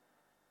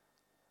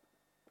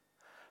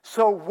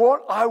 So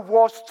what I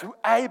was to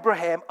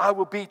Abraham, I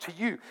will be to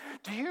you.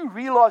 Do you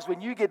realize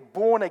when you get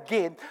born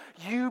again,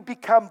 you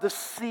become the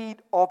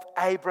seed of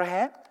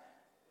Abraham?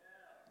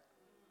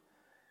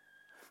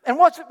 And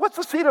what's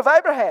the seed of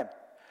Abraham?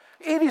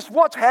 It is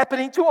what's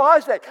happening to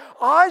Isaac.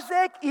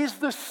 Isaac is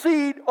the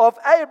seed of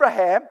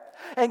Abraham.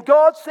 And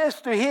God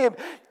says to him,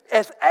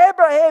 as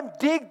Abraham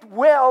digged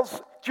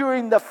wells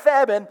during the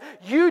famine,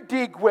 you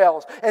dig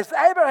wells. As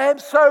Abraham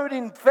sowed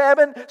in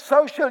famine,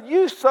 so shall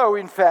you sow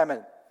in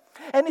famine.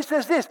 And he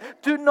says this,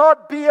 do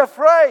not be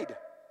afraid.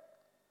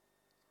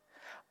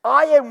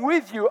 I am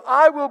with you.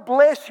 I will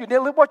bless you.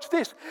 Now watch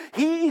this.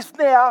 He is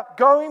now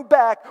going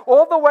back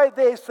all the way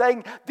there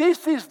saying,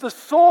 this is the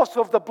source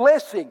of the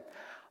blessing.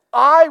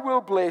 I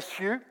will bless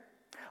you.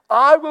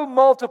 I will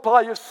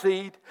multiply your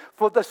seed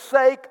for the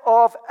sake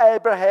of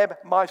Abraham,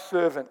 my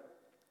servant.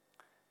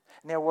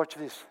 Now watch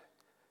this.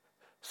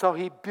 So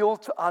he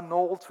built an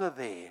altar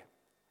there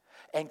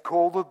and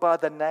called it by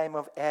the name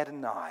of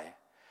Adonai.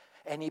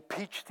 And he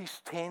pitched his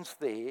tents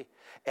there,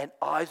 and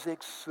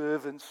Isaac's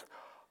servants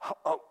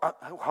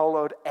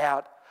hollowed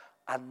out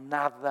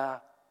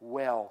another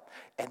well.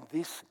 And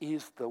this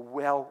is the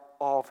well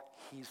of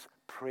his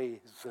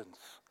presence.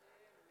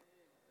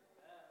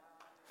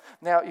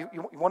 Now, you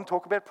want to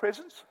talk about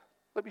presence?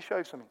 Let me show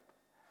you something.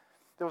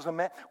 There was a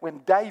man, when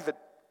David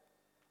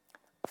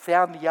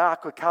found the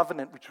Ark of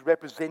Covenant, which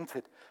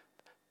represented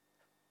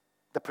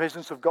the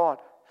presence of God,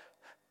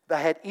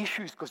 they had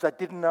issues because they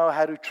didn't know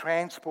how to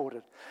transport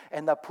it.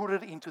 And they put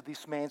it into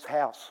this man's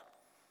house.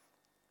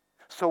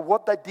 So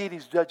what they did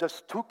is they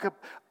just took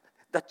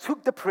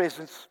the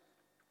presence,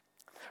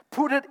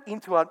 put it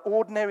into an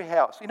ordinary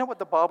house. You know what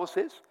the Bible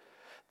says?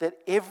 That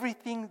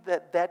everything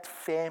that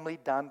family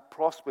done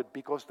prospered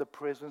because the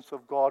presence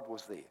of God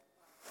was there.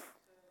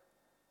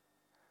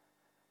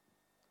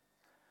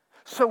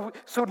 So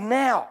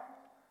now,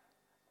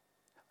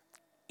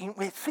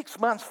 we're 6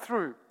 months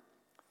through.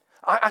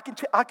 I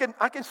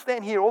can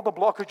stand here, all the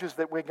blockages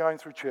that we're going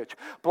through church.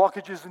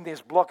 Blockages in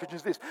this,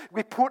 blockages this.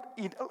 We put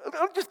in,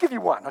 I'll just give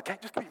you one, okay?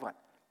 Just give you one.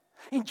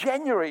 In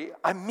January,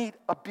 I meet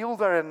a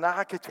builder and an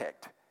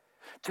architect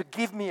to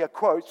give me a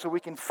quote so we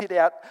can fit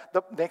out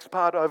the next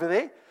part over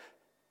there.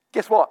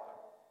 Guess what?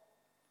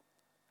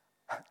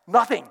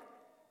 Nothing.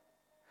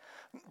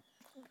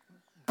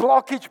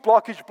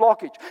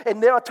 Blockage.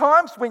 And there are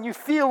times when you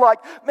feel like,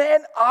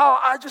 man,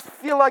 I just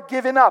feel like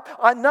giving up.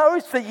 I know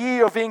it's the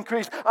year of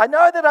increase. I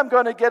know that I'm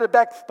going to get it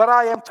back, but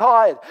I am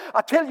tired.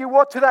 I tell you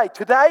what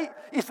today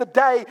is the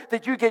day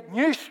that you get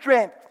new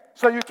strength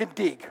so you can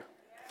dig.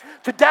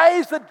 Today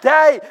is the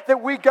day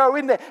that we go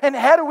in there. And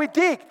how do we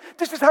dig?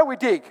 This is how we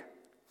dig.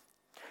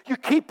 You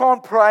keep on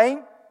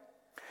praying.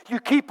 You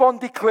keep on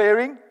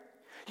declaring.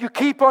 You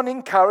keep on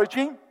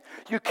encouraging.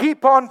 You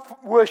keep on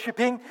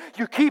worshiping.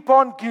 You keep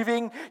on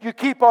giving. You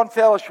keep on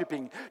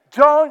fellowshipping.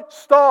 Don't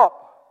stop.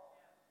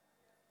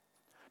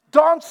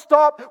 Don't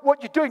stop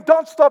what you're doing.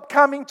 Don't stop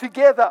coming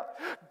together.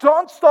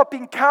 Don't stop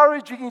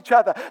encouraging each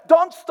other.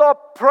 Don't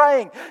stop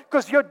praying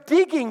because you're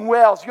digging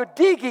wells. You're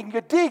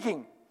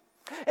digging.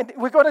 And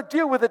we're going to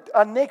deal with it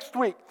next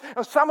week.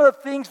 And some of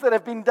the things that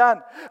have been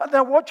done. And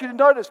I want you to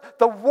notice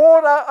the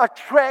water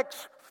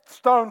attracts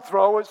stone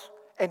throwers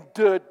and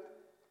dirt.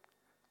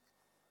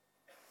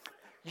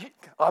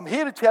 I'm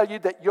here to tell you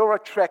that you're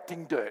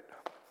attracting dirt.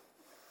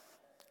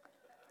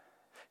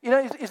 You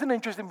know, isn't it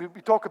interesting?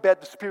 We talk about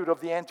the spirit of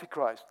the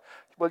Antichrist.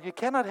 Well, you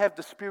cannot have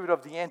the spirit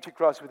of the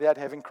Antichrist without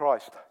having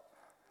Christ.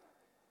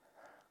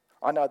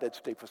 I know that's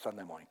deep for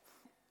Sunday morning.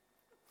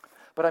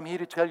 But I'm here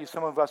to tell you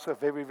some of us are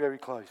very, very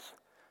close.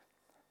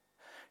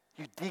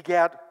 You dig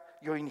out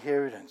your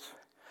inheritance.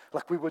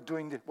 Like we were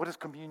doing, what does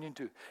communion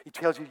do? It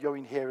tells you your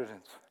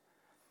inheritance.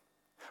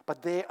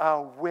 But there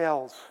are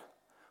wells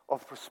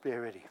of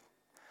prosperity.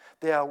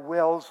 There are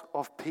wells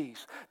of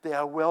peace. There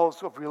are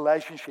wells of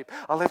relationship.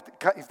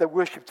 If the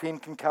worship team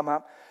can come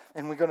up,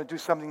 and we're going to do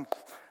something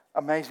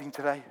amazing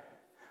today.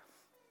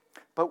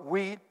 But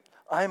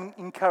I'm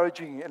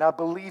encouraging you, and I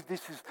believe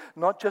this is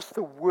not just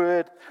a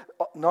word,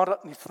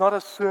 it's not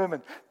a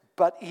sermon,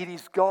 but it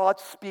is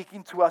God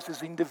speaking to us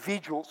as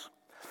individuals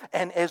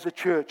and as a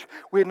church.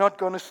 We're not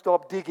going to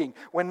stop digging.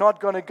 We're not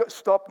going to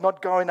stop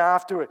not going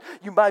after it.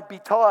 You might be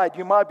tired.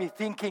 You might be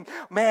thinking,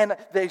 man,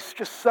 there's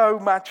just so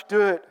much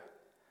dirt.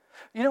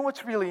 You know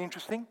what's really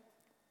interesting?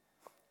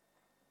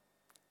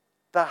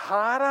 The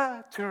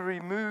harder to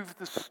remove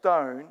the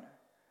stone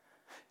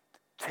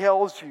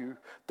tells you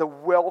the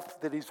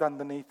wealth that is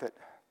underneath it.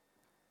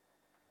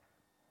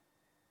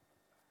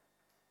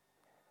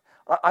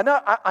 I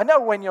know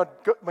when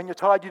you're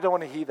tired, you don't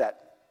want to hear that.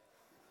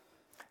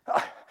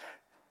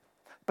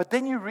 But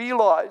then you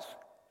realize,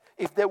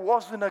 if there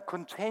wasn't a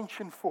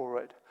contention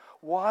for it,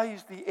 why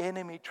is the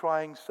enemy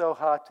trying so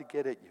hard to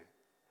get at you?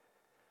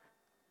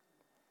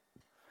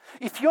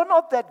 If you're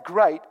not that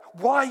great,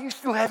 why are you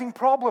still having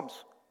problems?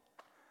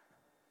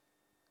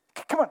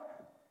 Come on.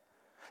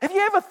 Have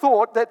you ever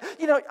thought that,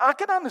 I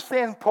can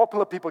understand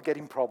popular people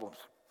getting problems.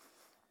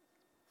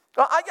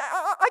 I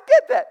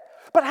get that.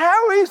 But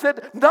how is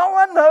it no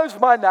one knows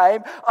my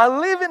name? I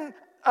live in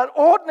an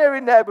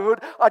ordinary neighborhood.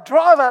 I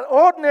drive an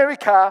ordinary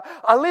car.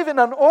 I live in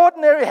an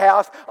ordinary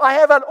house. I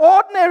have an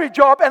ordinary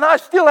job and I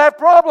still have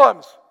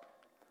problems.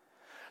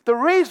 The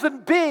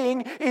reason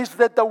being is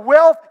that the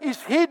wealth is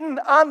hidden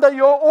under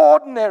your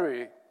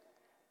ordinary.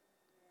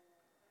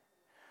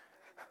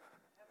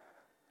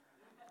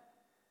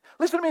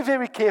 Listen to me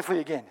very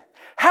carefully again.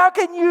 How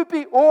can you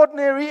be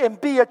ordinary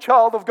and be a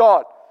child of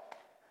God?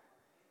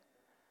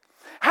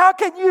 How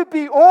can you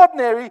be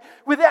ordinary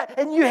without,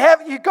 and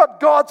you got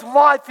God's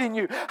life in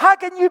you? How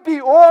can you be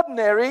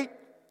ordinary?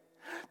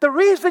 The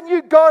reason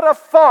you got to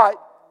fight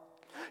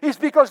is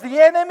because the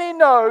enemy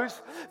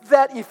knows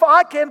that if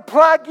I can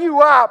plug you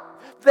up,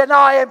 then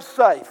I am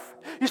safe.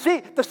 You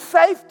see, the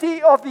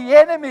safety of the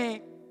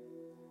enemy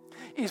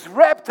is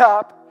wrapped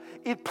up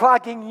in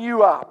plugging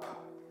you up.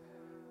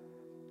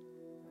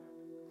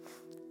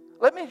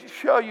 Let me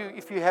show you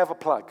if you have a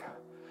plug,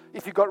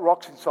 if you've got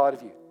rocks inside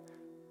of you.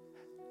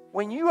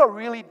 When you are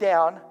really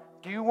down,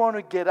 do you want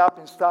to get up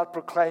and start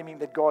proclaiming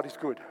that God is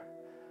good?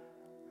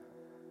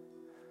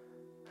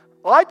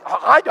 I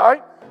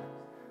don't.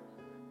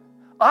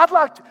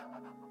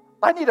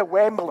 I need a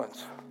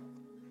ambulance.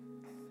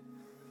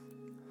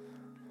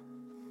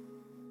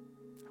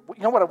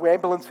 You know what a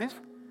ambulance is?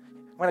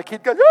 When a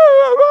kid goes,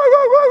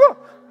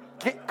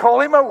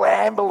 call him a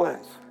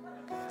ambulance.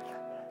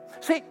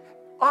 See,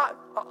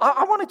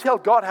 I want to tell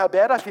God how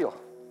bad I feel.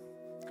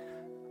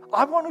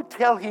 I want to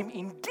tell him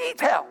in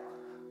detail.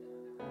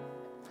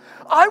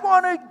 I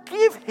want to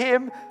give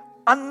him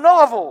a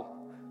novel.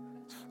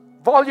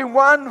 Volume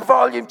 1,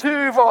 Volume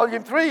 2,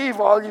 Volume 3,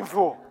 Volume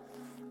 4.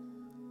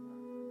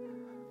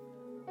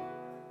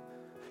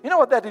 You know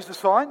what that is a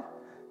sign?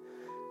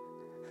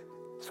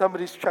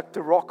 Somebody's chucked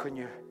a rock on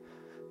you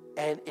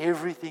and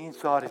everything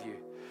inside of you.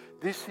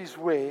 This is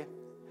where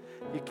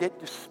you get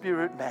your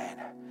spirit man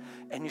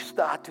and you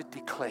start to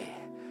declare.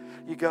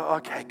 You go,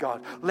 okay,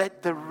 God,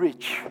 let the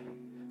rich...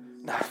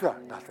 No, I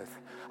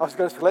was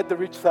going to say, let the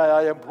rich say,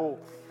 I am poor.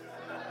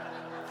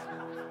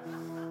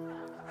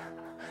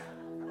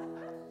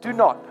 Do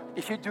not.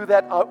 If you do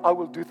that, I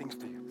will do things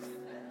to you.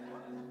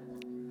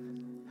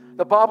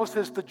 The Bible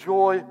says the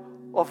joy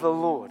of the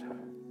Lord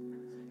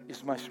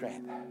is my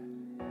strength.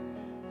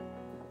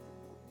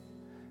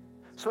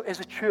 So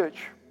as a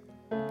church,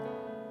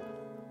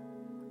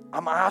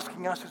 I'm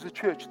asking us as a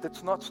church,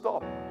 let's not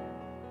stop.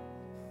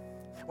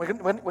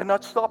 We're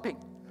not stopping.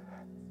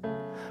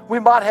 We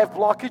might have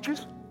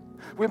blockages.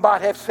 We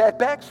might have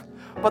setbacks.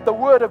 But the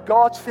Word of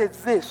God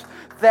says this,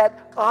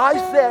 that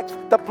Isaac's,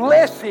 the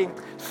blessing,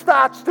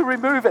 starts to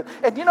remove it.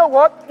 And you know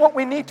what? What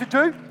we need to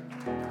do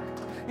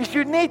is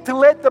you need to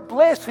let the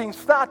blessing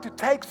start to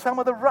take some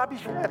of the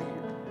rubbish out of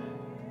you.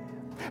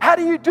 How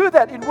do you do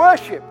that? In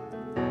worship.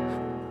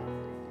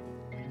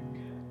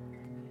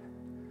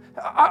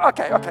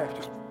 Okay,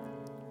 just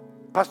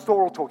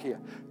pastoral talk here.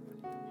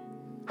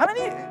 How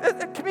many,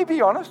 can we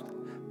be honest?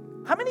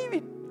 How many of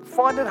you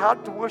find it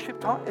hard to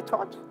worship at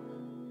times?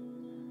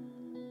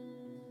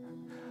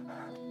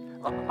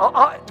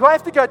 Do I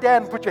have to go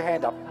down and put your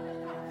hand up?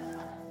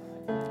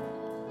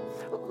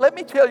 Let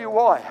me tell you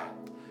why.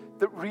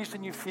 The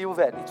reason you feel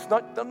that, it's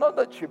not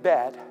that you're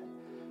bad.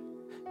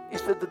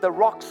 It's that the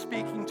rock's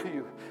speaking to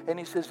you. And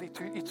he says,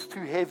 it's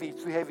too heavy,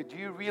 it's too heavy. Do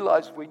you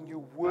realize when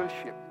you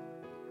worship,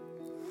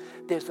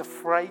 there's a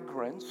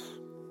fragrance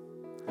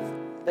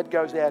that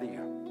goes out of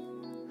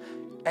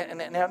you?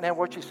 And now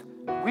watch this.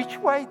 Which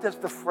way does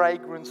the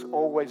fragrance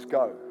always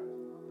go?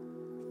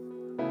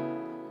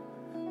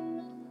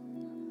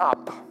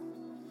 Up.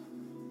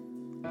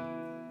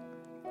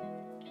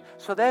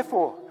 So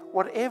therefore,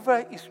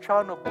 whatever is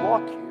trying to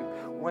block you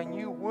when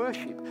you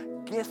worship,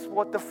 guess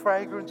what the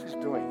fragrance is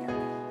doing?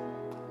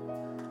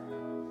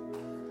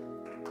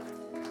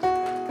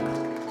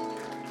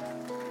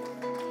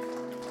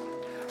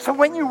 So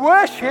when you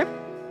worship,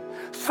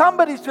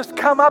 somebody's just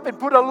come up and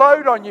put a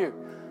load on you.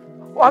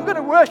 Well, I'm going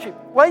to worship.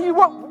 Why do you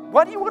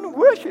want to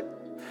worship?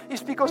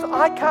 It's because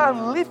I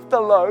can't lift the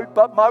load,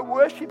 but my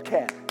worship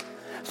can.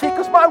 See,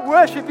 because my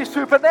worship is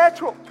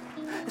supernatural.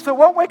 So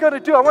what we're going to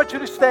do, I want you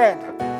to stand.